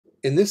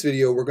In this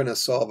video, we're going to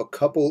solve a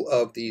couple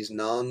of these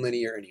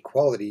nonlinear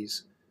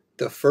inequalities,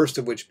 the first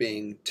of which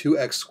being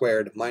 2x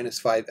squared minus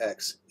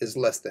 5x is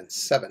less than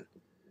 7.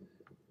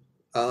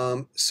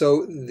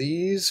 So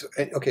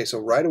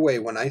right away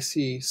when I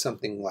see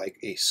something like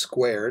a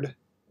squared,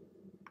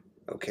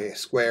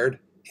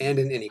 and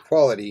an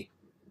inequality,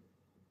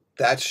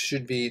 that's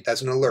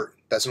an alert.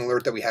 That's an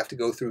alert that we have to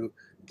go through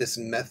this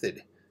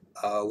method,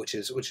 which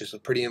is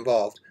pretty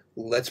involved.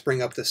 Let's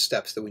bring up the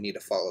steps that we need to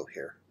follow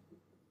here.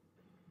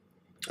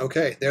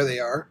 Okay, there they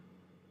are.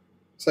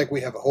 It's like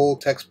we have a whole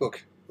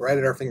textbook right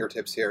at our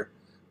fingertips here.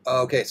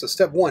 Okay, so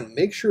step 1,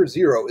 make sure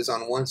 0 is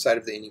on one side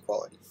of the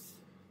inequality.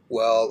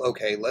 Well,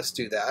 okay, let's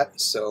do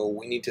that. So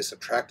we need to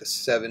subtract a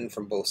 7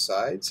 from both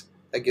sides.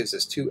 That gives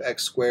us 2x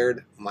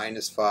squared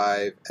minus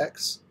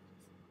 5x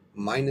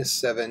minus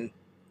 7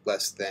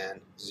 less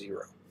than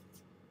 0.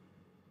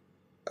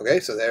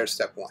 Okay, so there's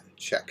step 1.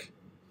 Check.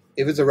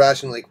 If it's a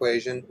rational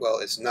equation, well,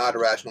 it's not a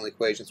rational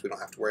equation, so we don't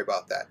have to worry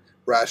about that.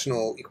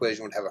 Rational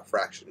equation would have a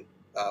fraction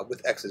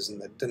with x's in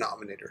the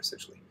denominator,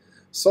 essentially.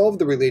 Solve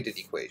the related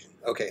equation.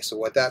 Okay, so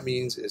what that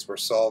means is we're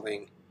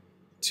solving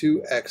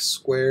 2x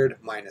squared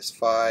minus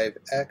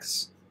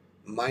 5x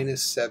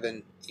minus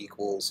 7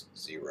 equals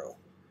 0.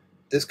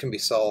 This can be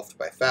solved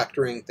by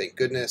factoring, thank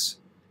goodness.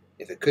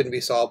 If it couldn't be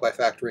solved by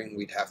factoring,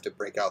 we'd have to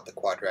break out the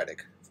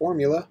quadratic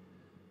formula.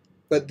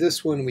 But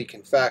this one we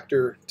can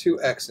factor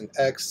 2x and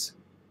x.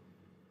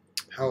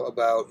 How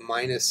about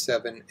minus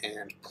 7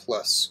 and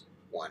plus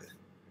 1?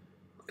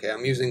 Okay,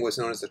 I'm using what's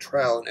known as the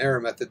trial and error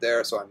method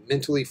there, so I'm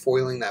mentally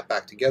foiling that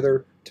back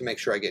together to make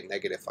sure I get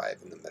negative 5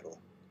 in the middle.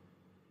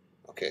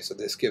 Okay, so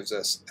this gives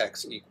us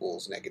x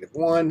equals negative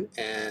 1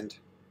 and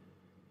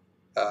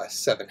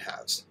 7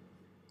 halves.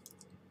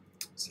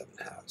 7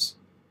 halves.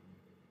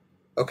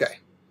 Okay,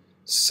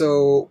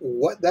 so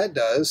what that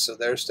does, so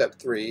there's step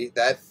 3,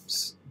 that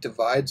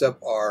divides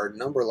up our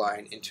number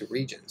line into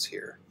regions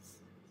here.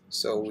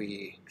 So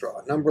we draw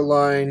a number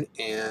line,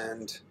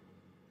 and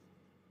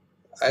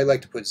I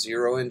like to put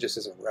 0 in just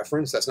as a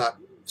reference. That's not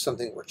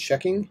something we're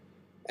checking.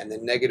 And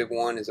then negative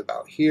 1 is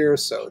about here,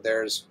 so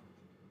there's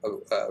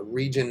a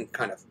region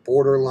kind of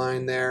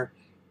borderline there.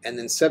 And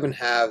then 7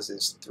 halves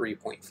is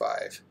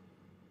 3.5.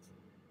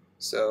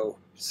 So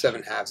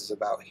 7 halves is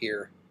about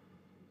here.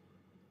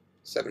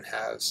 7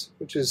 halves,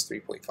 which is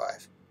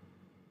 3.5,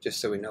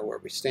 just so we know where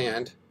we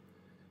stand.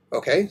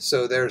 Okay,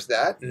 so there's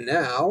that.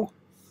 Now,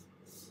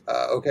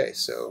 okay,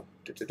 so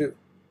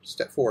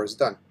step 4 is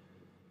done.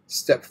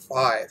 Step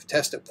 5,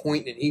 test a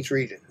point in each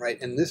region, right?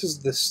 And this is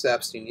the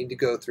steps you need to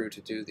go through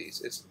to do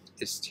these.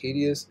 It's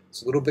tedious,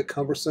 it's a little bit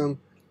cumbersome.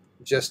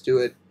 Just do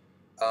it.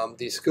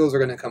 These skills are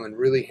going to come in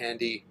really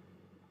handy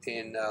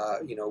in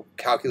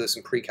calculus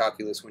and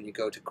pre-calculus when you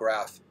go to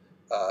graph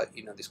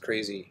these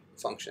crazy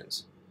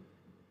functions.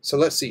 So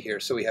let's see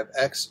here. So we have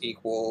x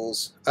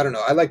equals, I don't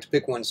know, I like to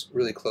pick ones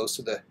really close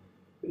to the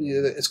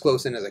as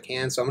close in as I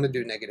can, so I'm going to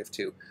do negative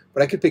 2.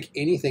 But I could pick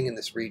anything in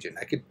this region.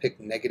 I could pick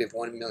negative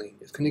 1 million.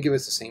 It's going to give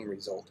us the same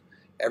result.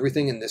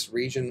 Everything in this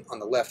region on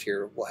the left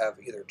here will have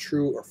either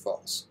true or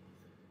false.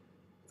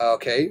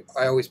 Okay,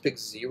 I always pick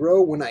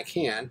 0 when I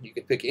can. You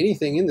could pick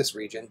anything in this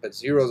region, but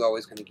 0 is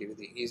always going to give you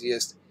the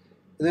easiest.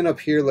 And then up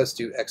here, let's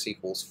do x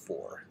equals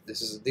 4.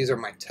 These are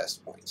my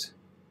test points.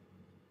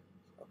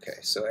 Okay,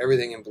 so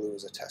everything in blue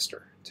is a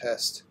tester.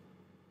 Test,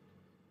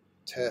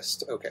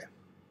 okay.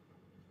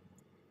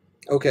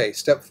 Okay,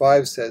 step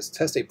 5 says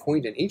test a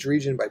point in each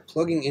region by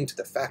plugging into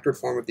the factored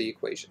form of the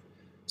equation.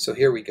 So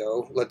here we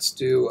go. Let's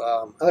do,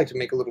 I like to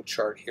make a little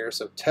chart here.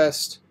 So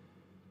test,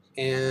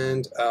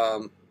 and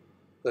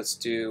let's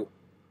do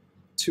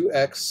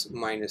 2x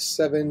minus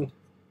 7,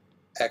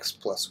 x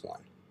plus 1.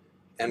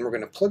 And we're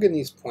going to plug in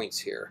these points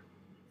here.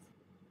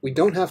 We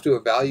don't have to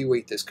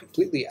evaluate this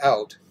completely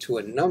out to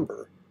a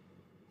number.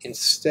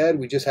 Instead,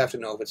 we just have to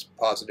know if it's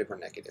positive or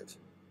negative.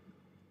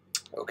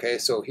 Okay,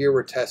 so here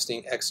we're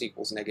testing x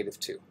equals negative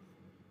 2.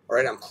 All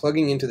right, I'm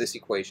plugging into this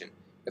equation.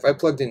 If I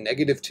plugged in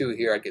negative 2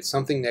 here, I'd get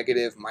something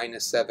negative,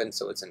 minus 7,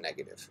 so it's a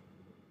negative.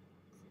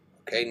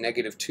 Okay,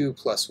 negative 2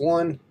 plus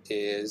 1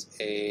 is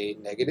a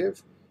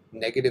negative.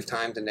 Negative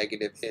times a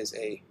negative is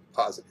a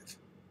positive.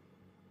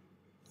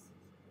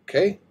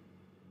 Okay,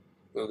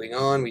 moving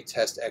on, we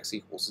test x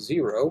equals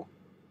 0.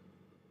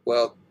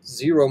 Well,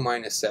 0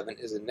 minus 7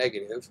 is a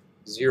negative.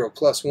 0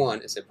 plus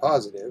 1 is a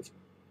positive.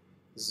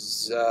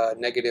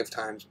 Negative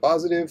times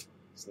positive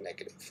is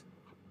negative.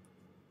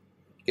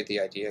 You get the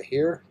idea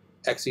here.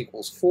 X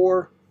equals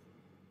 4.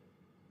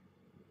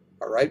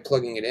 All right,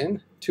 plugging it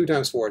in. 2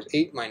 times 4 is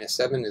 8, minus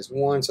 7 is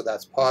 1, so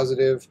that's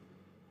positive.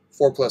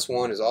 4 plus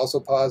 1 is also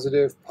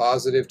positive.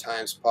 Positive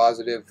times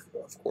positive,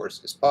 of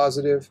course, is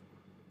positive.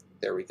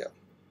 There we go.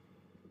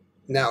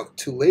 Now,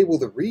 to label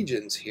the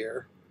regions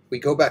here, we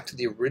go back to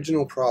the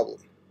original problem,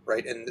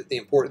 right? And the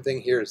important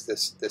thing here is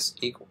this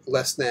equal,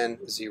 less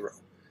than 0.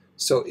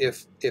 So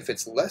if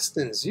it's less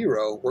than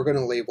 0, we're going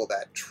to label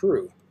that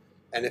true.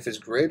 And if it's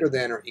greater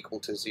than or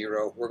equal to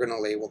 0, we're going to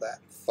label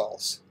that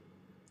false.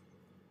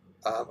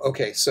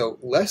 Okay, so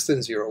less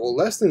than 0. Well,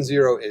 less than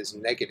 0 is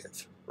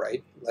negative,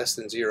 right? Less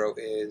than 0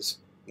 is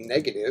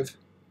negative.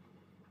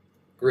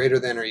 Greater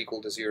than or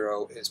equal to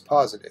 0 is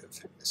positive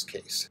in this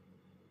case.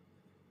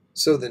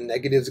 So the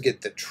negatives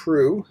get the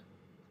true,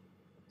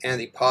 and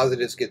the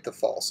positives get the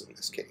false in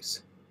this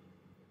case.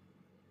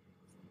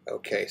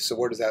 Okay, so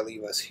where does that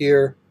leave us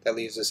here? That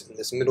leaves us in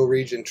this middle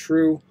region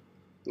true,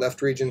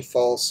 left region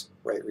false,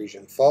 right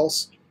region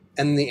false,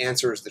 and the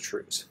answer is the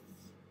trues.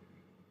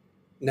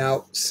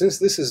 Now, since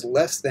this is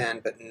less than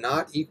but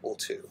not equal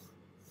to,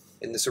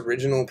 in this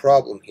original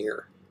problem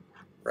here,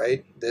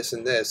 right, this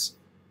and this,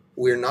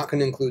 we're not going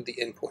to include the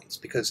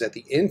endpoints, because at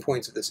the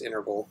endpoints of this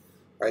interval,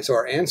 right, so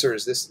our answer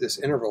is this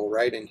interval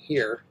right in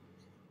here,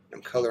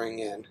 I'm coloring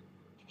in,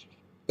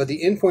 but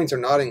the endpoints are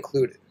not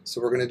included. So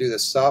we're going to do the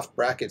soft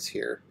brackets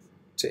here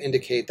to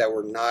indicate that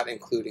we're not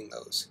including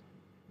those.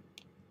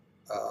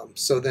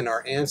 So then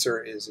our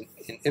answer is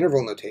in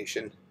interval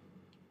notation.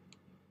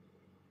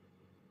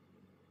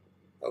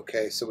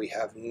 Okay, so we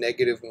have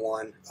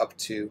 -1 up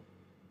to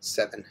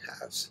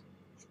 7/2.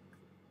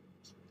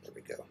 There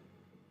we go.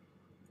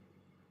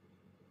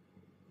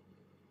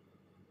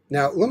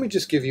 Now let me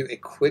just give you a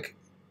quick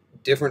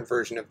different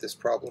version of this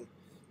problem.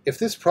 If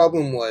this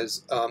problem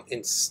was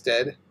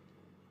instead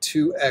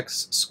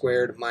 2x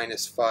squared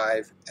minus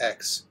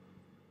 5x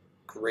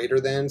greater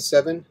than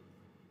 7,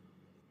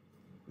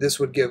 this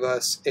would give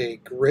us a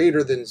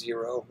greater than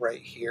 0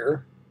 right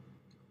here.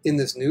 In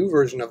this new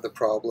version of the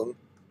problem,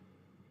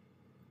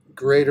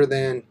 greater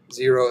than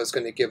 0 is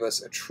going to give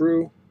us a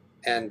true,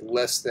 and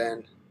less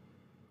than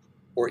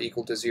or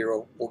equal to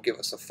 0 will give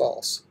us a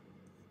false.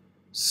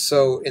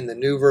 So in the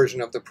new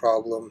version of the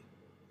problem,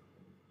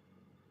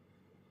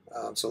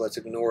 so let's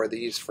ignore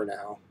these for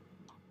now.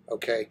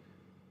 Okay,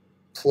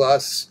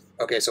 plus,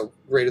 okay, so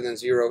greater than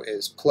 0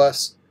 is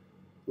plus,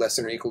 less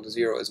than or equal to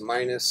 0 is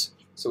minus.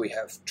 So we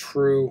have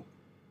true,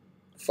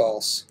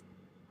 false,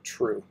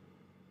 true.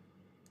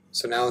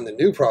 So now in the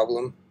new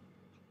problem,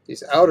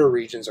 these outer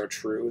regions are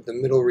true, the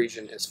middle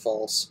region is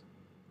false,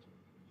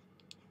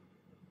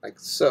 like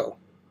so.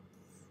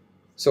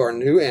 So our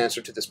new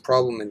answer to this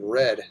problem in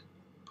red,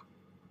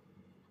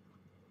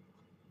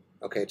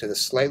 okay, to the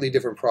slightly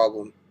different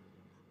problem,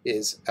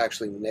 is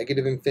actually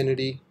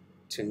 -infinity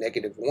to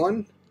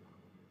 -1.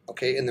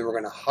 Okay, and then we're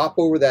going to hop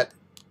over that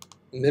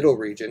middle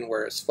region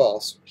where it's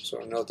false. So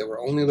note that we're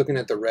only looking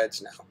at the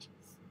reds now,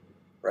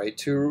 right?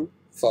 True,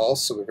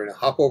 false, so we're going to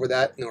hop over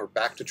that, and then we're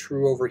back to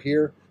true over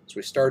here. So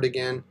we start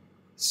again,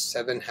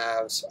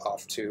 7/2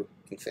 off to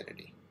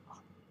infinity.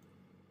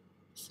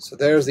 So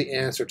there's the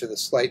answer to the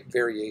slight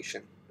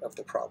variation of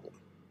the problem.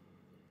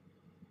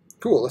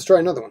 Cool, let's try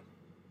another one.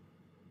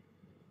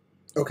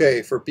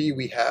 Okay, for B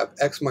we have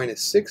x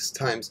minus 6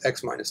 times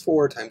x minus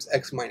 4 times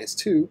x minus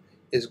 2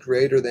 is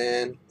greater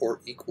than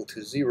or equal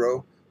to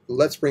 0.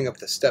 Let's bring up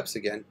the steps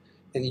again.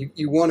 And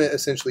you want to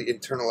essentially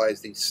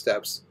internalize these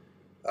steps.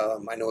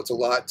 I know it's a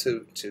lot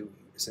to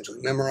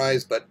essentially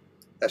memorize, but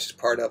that's just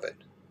part of it.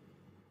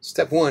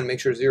 Step 1, make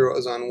sure 0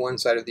 is on one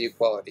side of the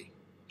equality.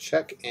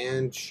 Check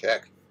and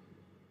check.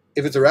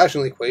 If it's a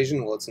rational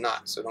equation, well, it's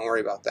not, so don't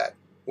worry about that.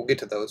 We'll get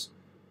to those.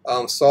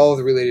 Solve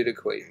the related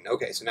equation.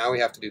 Okay, so now we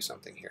have to do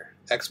something here.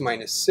 X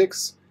minus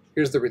 6,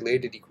 here's the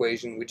related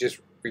equation. We just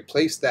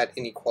replace that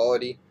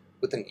inequality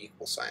with an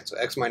equal sign. So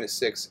x minus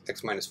 6,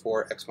 x minus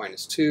 4, x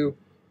minus 2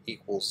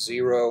 equals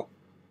 0,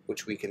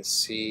 which we can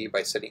see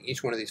by setting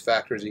each one of these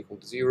factors equal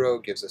to 0,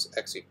 gives us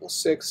x equals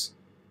 6,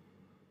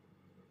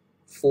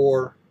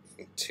 4,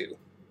 and 2.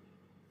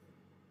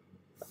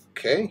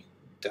 Okay,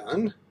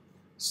 done.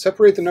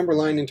 Separate the number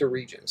line into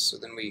regions. So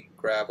then we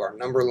grab our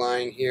number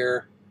line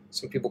here.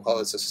 Some people call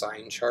this a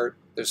sign chart.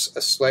 There's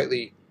a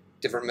slightly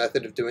different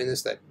method of doing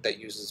this that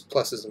uses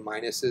pluses and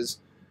minuses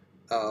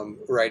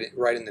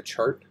right in the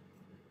chart.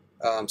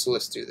 So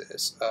let's do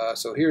this.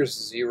 So here's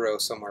 0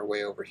 somewhere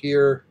way over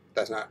here.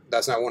 That's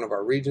not one of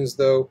our regions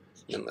though.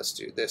 And let's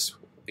do this.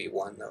 Will be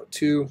 1 though.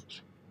 2,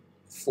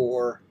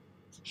 4,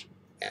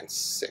 and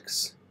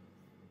 6.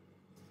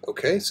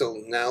 Okay, so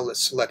now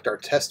let's select our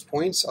test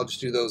points. I'll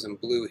just do those in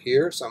blue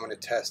here. So I'm going to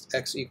test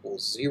x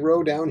equals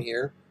 0 down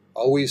here.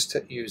 Always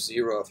use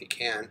 0 if you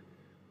can.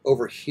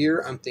 Over here,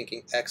 I'm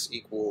thinking x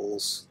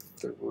equals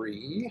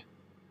 3.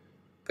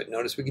 But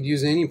notice we could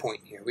use any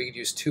point here. We could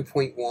use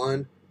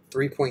 2.1,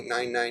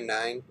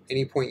 3.999,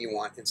 any point you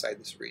want inside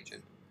this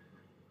region.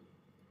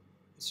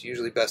 It's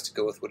usually best to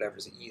go with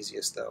whatever's the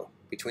easiest, though.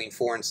 Between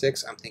 4 and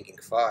 6, I'm thinking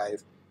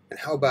 5. And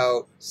how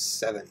about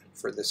 7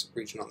 for this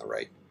region on the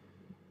right?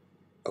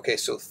 Okay,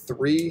 so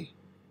 3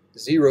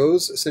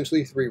 zeros,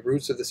 essentially 3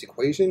 roots of this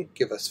equation,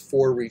 give us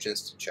 4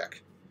 regions to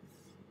check.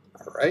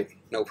 All right,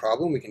 no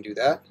problem, we can do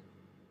that.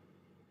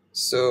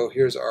 So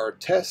here's our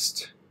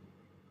test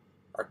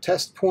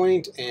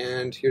point,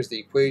 and here's the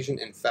equation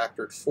in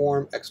factored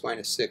form, x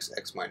minus 6,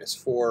 x minus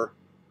 4,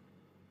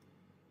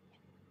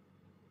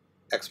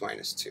 x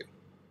minus 2.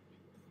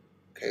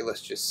 Okay,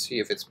 let's just see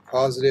if it's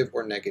positive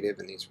or negative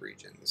in these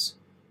regions.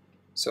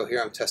 So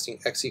here I'm testing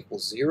x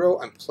equals 0,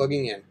 I'm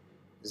plugging in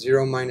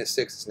 0 minus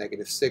 6 is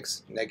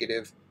 -6,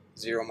 negative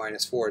 0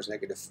 minus 4 is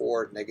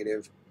 -4,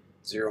 negative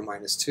 0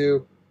 minus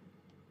 2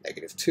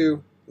 negative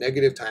 2.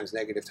 Negative times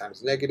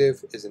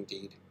negative is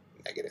indeed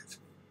negative.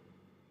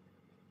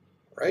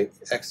 Right?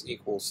 X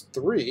equals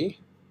 3.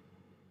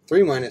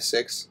 3 minus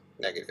 6,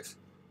 negative.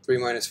 3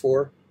 minus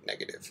 4,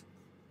 negative.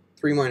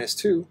 3 minus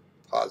 2,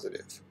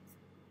 positive.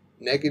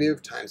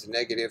 Negative times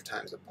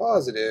a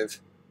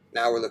positive,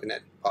 now we're looking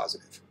at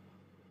positive.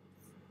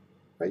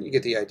 Right? You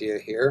get the idea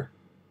here.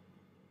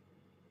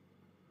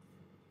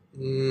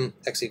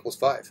 X equals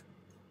 5.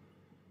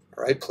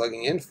 All right,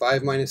 plugging in,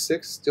 5 minus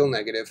 6, still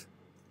negative.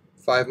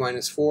 5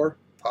 minus 4,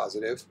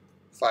 positive.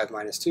 5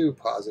 minus 2,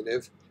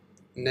 positive.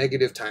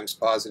 Negative times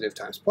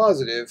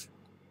positive,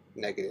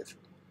 negative.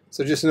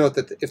 So just note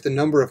that if the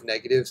number of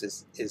negatives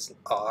is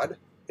odd,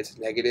 it's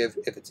negative.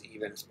 If it's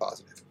even, it's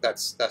positive.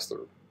 That's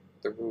the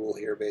rule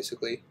here,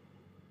 basically.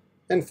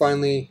 And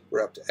finally,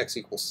 we're up to x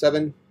equals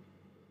 7.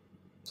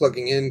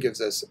 Plugging in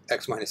gives us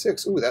x minus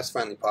 6. Ooh, that's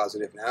finally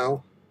positive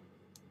now.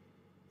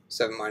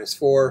 7 minus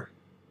 4,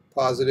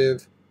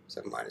 positive.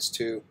 7 minus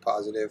 2,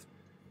 positive.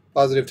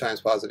 Positive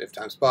times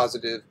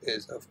positive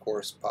is, of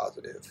course,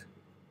 positive.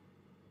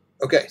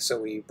 Okay, so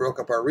we broke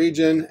up our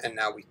region, and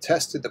now we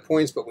tested the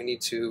points, but we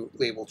need to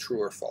label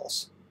true or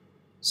false.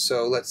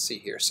 So let's see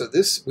here. So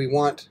this, we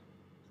want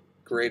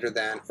greater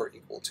than or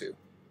equal to.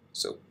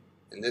 So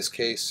in this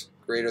case,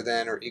 greater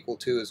than or equal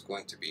to is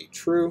going to be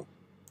true,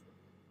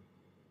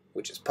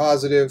 which is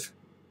positive,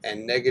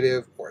 and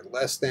negative or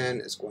less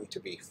than is going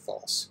to be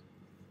false.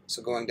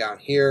 So going down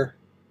here,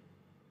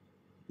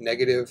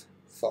 negative,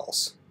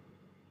 false.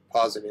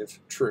 Positive,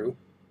 true.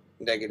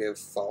 Negative,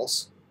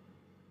 false.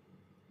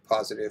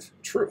 Positive,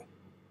 true.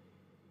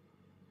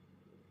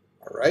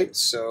 All right,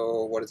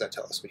 so what does that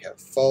tell us? We have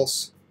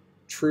false,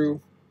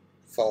 true,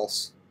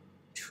 false,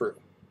 true.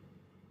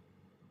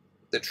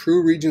 The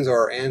true regions are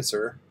our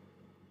answer,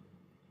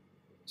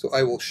 so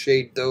I will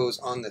shade those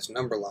on this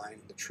number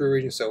line. The true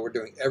region, so we're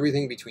doing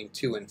everything between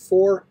 2 and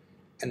 4,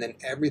 and then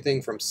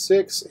everything from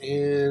 6,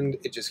 and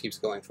it just keeps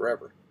going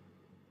forever.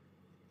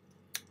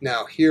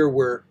 Now here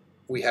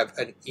we have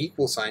an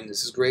equal sign.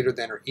 This is greater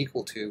than or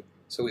equal to,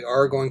 so we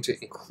are going to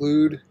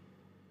include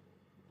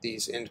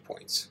these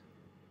endpoints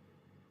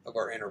of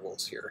our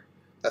intervals here.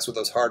 That's what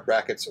those hard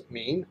brackets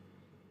mean.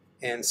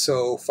 And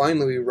so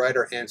finally we write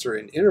our answer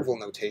in interval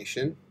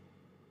notation.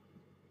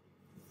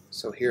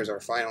 So here's our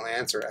final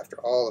answer after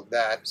all of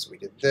that. So we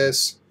did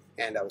this,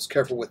 and I was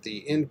careful with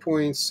the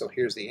endpoints, so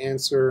here's the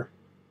answer.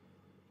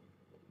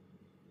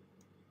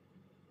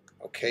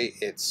 Okay,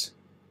 it's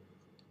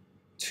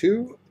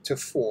 2 to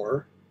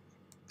 4,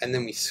 and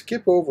then we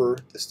skip over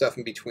the stuff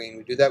in between.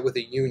 We do that with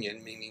a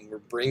union, meaning we're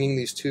bringing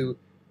these two,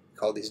 we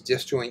call these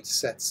disjoint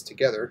sets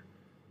together.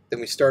 Then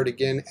we start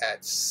again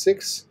at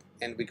 6,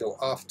 and we go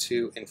off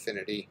to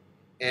infinity.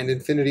 And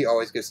infinity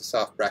always gives a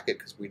soft bracket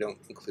because we don't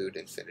include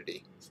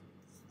infinity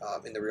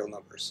in the real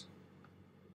numbers.